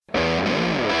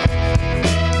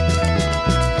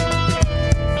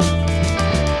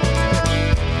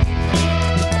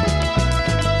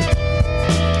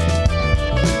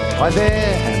Hi there,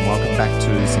 and welcome back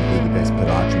to Simply the Best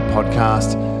Podiatry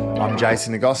podcast. I'm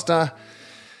Jason Agosta,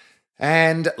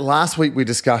 and last week we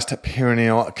discussed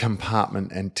perineal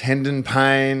compartment and tendon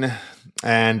pain,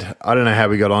 and I don't know how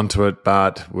we got onto it,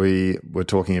 but we were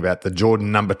talking about the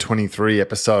Jordan number 23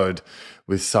 episode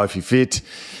with Sophie Fit.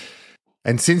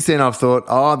 And since then I've thought,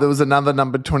 there was another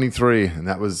number 23, and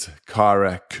that was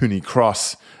Kyra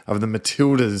Cooney-Cross of the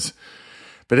Matildas.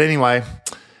 But anyway,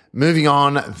 moving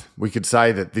on, we could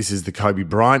say that this is the Kobe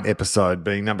Bryant episode,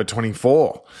 being number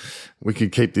 24. We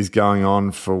could keep this going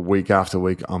on for week after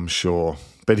week, I'm sure.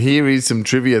 But here is some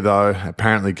trivia, though.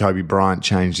 Apparently, Kobe Bryant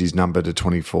changed his number to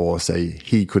 24, so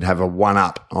he could have a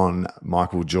one-up on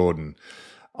Michael Jordan.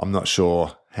 I'm not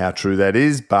sure how true that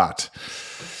is, but...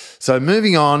 So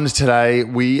moving on today,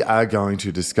 we are going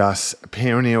to discuss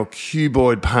perineal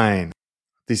cuboid pain.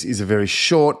 This is a very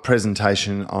short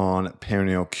presentation on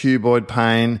perineal cuboid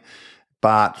pain,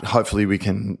 but hopefully we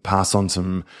can pass on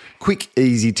some quick,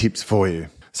 easy tips for you.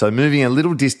 So moving a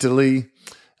little distally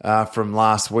from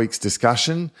last week's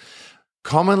discussion,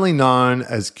 commonly known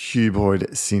as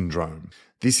cuboid syndrome.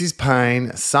 This is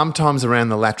pain sometimes around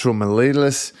the lateral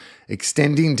malleolus,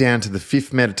 extending down to the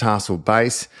fifth metatarsal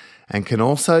base, and can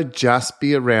also just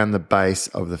be around the base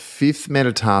of the fifth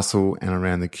metatarsal and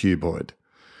around the cuboid.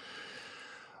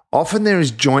 Often there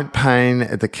is joint pain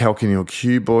at the calcaneal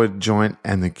cuboid joint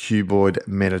and the cuboid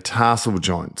metatarsal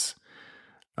joints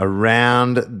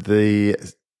around the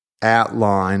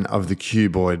outline of the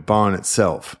cuboid bone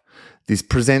itself. This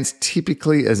presents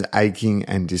typically as aching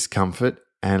and discomfort,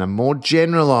 and a more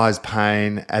generalized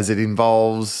pain as it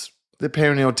involves the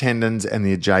perineal tendons and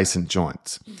the adjacent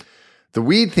joints. The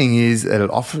weird thing is that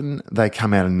often they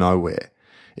come out of nowhere.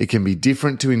 It can be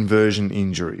different to inversion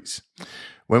injuries.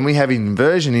 When we have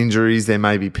inversion injuries, there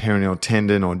may be perineal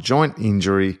tendon or joint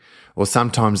injury, or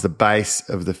sometimes the base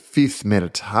of the fifth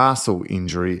metatarsal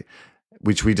injury,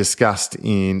 which we discussed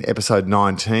in episode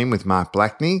 19 with Mark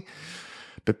Blackney.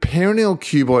 But perineal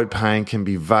cuboid pain can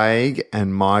be vague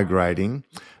and migrating,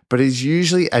 but is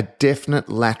usually a definite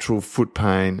lateral foot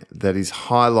pain that is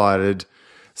highlighted,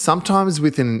 sometimes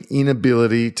with an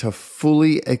inability to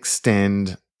fully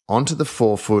extend onto the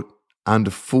forefoot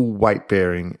under full weight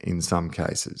bearing in some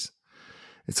cases.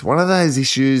 It's one of those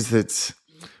issues that's,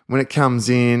 when it comes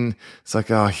in, it's like,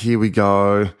 here we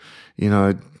go.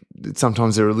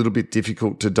 Sometimes they're a little bit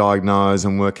difficult to diagnose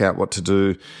and work out what to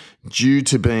do due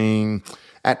to being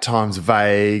at times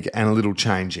vague and a little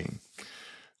changing.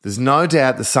 There's no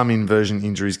doubt that some inversion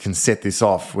injuries can set this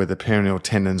off, where the perineal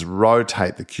tendons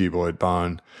rotate the cuboid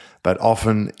bone, but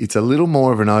often it's a little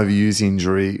more of an overuse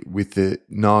injury with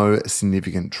no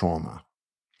significant trauma.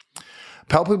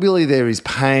 Palpably, there is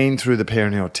pain through the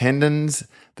perineal tendons,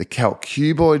 the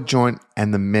calcuboid joint,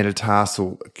 and the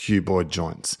metatarsal cuboid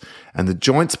joints. And the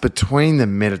joints between the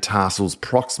metatarsals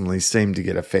proximally seem to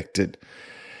get affected.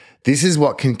 This is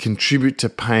what can contribute to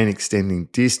pain extending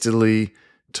distally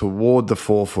toward the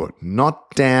forefoot, not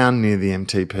down near the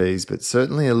MTPs, but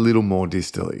certainly a little more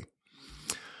distally.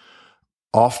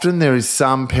 Often there is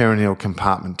some perineal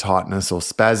compartment tightness or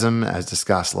spasm, as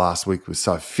discussed last week with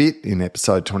Sophie Fit in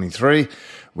episode 23,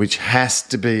 which has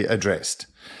to be addressed.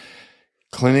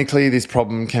 Clinically, this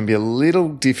problem can be a little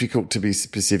difficult to be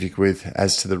specific with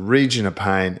as to the region of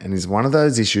pain, and is one of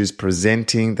those issues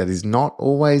presenting that is not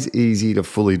always easy to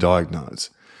fully diagnose.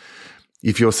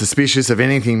 If you're suspicious of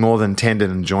anything more than tendon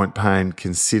and joint pain,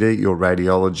 consider your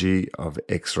radiology of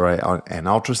X-ray and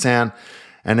ultrasound,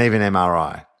 and even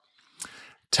MRI.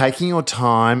 Taking your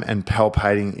time and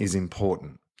palpating is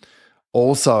important.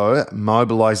 Also,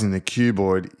 mobilizing the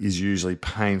cuboid is usually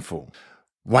painful.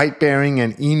 Weight bearing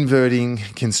and inverting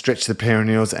can stretch the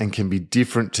perineals and can be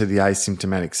different to the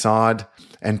asymptomatic side.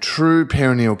 And true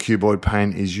perineal cuboid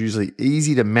pain is usually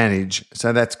easy to manage,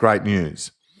 so that's great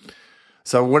news.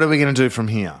 So what are we going to do from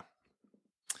here?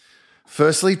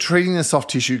 Firstly, treating the soft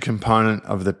tissue component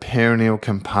of the perineal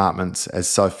compartments, as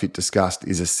Sophie discussed,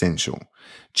 is essential.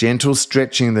 Gentle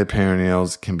stretching of the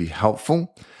perineals can be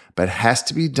helpful, but has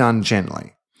to be done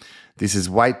gently. This is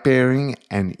weight bearing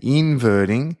and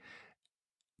inverting.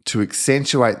 To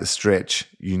accentuate the stretch,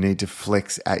 you need to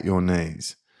flex at your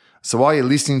knees. So while you're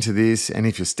listening to this, and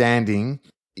if you're standing,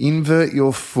 invert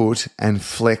your foot and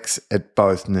flex at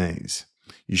both knees.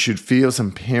 You should feel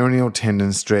some perineal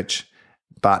tendon stretch,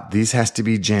 but this has to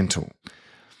be gentle.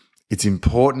 It's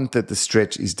important that the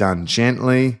stretch is done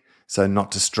gently, so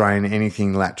not to strain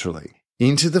anything laterally.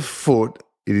 Into the foot,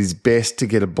 it is best to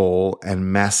get a ball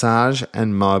and massage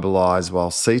and mobilize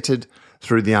while seated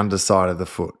through the underside of the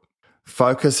foot.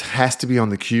 Focus has to be on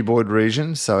the cuboid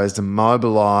region so as to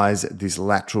mobilize this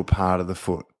lateral part of the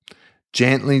foot.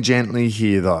 Gently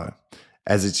here though,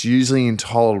 as it's usually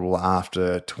intolerable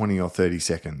after 20 or 30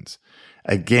 seconds.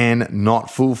 Again,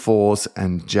 not full force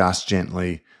and just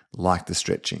gently, like the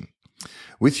stretching.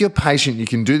 With your patient, you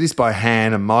can do this by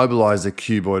hand and mobilize the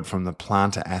cuboid from the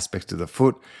plantar aspect of the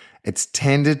foot. It's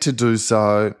tended to do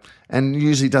so and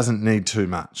usually doesn't need too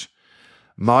much.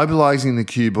 Mobilizing the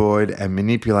cuboid and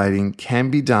manipulating can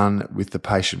be done with the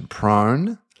patient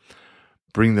prone.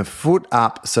 Bring the foot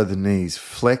up so the knee is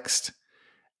flexed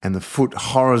and the foot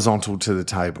horizontal to the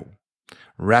table.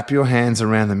 Wrap your hands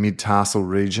around the mid-tarsal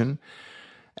region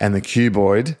and the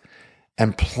cuboid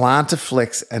and plantar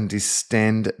flex and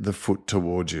distend the foot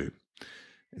towards you.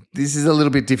 This is a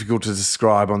little bit difficult to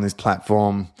describe on this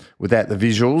platform without the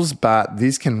visuals, but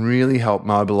this can really help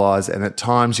mobilize, and at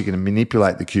times you can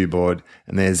manipulate the cuboid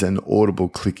and there's an audible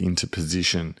click into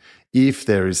position if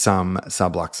there is some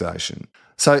subluxation.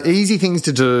 So easy things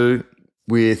to do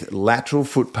with lateral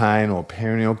foot pain or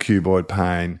perineal cuboid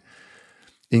pain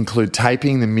include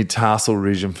taping the mid-tarsal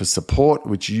region for support,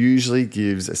 which usually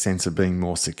gives a sense of being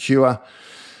more secure.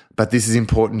 But this is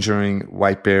important during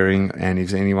weight bearing, and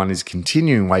if anyone is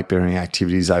continuing weight bearing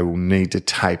activities, they will need to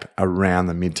tape around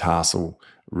the mid-tarsal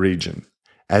region.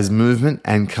 As movement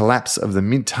and collapse of the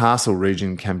mid-tarsal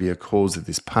region can be a cause of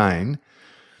this pain,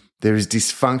 there is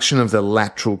dysfunction of the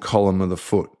lateral column of the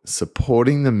foot.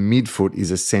 Supporting the midfoot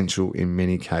is essential in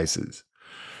many cases.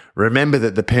 Remember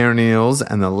that the perineals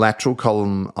and the lateral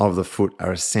column of the foot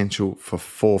are essential for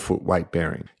forefoot weight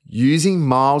bearing. Using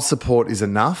mild support is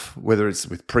enough, whether it's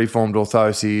with preformed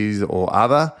orthoses or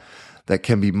other, that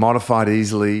can be modified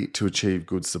easily to achieve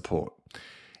good support.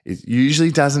 It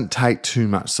usually doesn't take too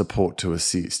much support to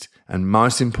assist, and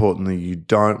most importantly, you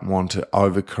don't want to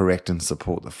overcorrect and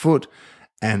support the foot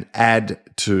and add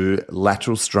to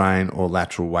lateral strain or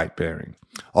lateral weight bearing.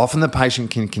 Often the patient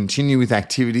can continue with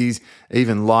activities,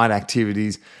 even light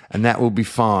activities, and that will be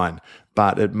fine,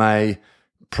 but it may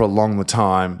prolong the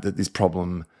time that this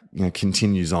problem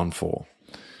continues on for.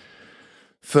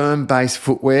 Firm base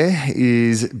footwear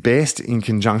is best in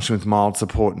conjunction with mild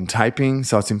support and taping,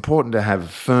 so it's important to have a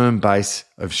firm base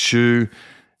of shoe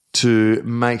to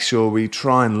make sure we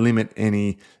try and limit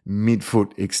any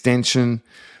midfoot extension.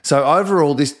 So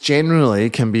overall, this generally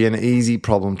can be an easy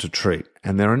problem to treat,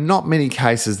 and there are not many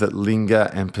cases that linger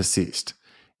and persist.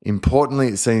 Importantly,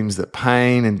 it seems that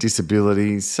pain and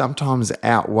disability sometimes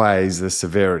outweighs the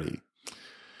severity.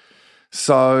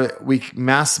 So we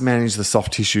must manage the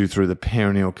soft tissue through the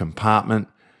perineal compartment,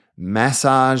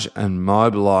 massage and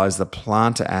mobilize the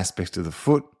plantar aspect of the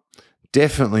foot,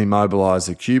 definitely mobilize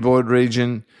the cuboid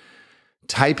region.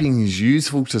 Taping is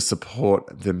useful to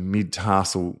support the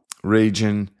mid-tarsal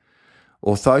region.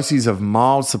 Orthoses of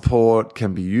mild support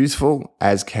can be useful,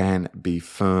 as can be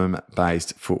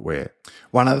firm-based footwear.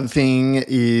 One other thing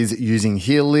is using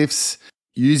heel lifts.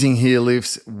 Using heel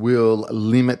lifts will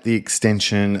limit the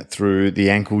extension through the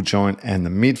ankle joint and the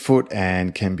midfoot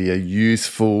and can be a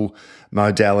useful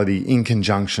modality in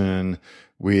conjunction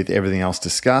with everything else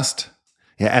discussed.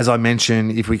 As I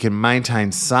mentioned, if we can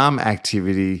maintain some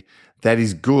activity, that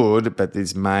is good, but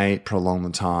this may prolong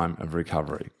the time of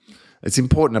recovery. It's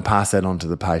important to pass that on to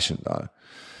the patient though.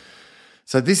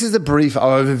 So this is a brief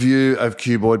overview of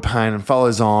cuboid pain and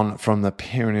follows on from the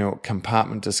perineal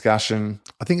compartment discussion.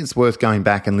 I think it's worth going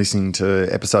back and listening to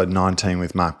episode 19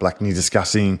 with Mark Blackney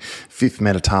discussing fifth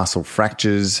metatarsal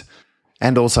fractures,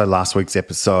 and also last week's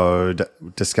episode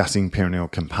discussing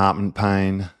perineal compartment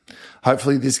pain.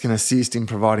 Hopefully this can assist in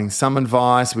providing some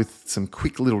advice with some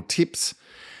quick little tips.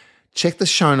 Check the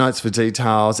show notes for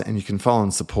details, and you can follow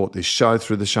and support this show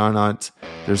through the show notes.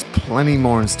 There's plenty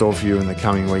more in store for you in the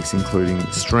coming weeks, including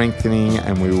strengthening,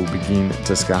 and we will begin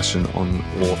discussion on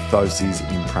orthoses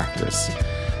in practice.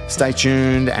 Stay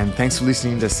tuned, and thanks for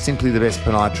listening to Simply the Best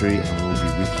Podiatry, and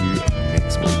we'll be with you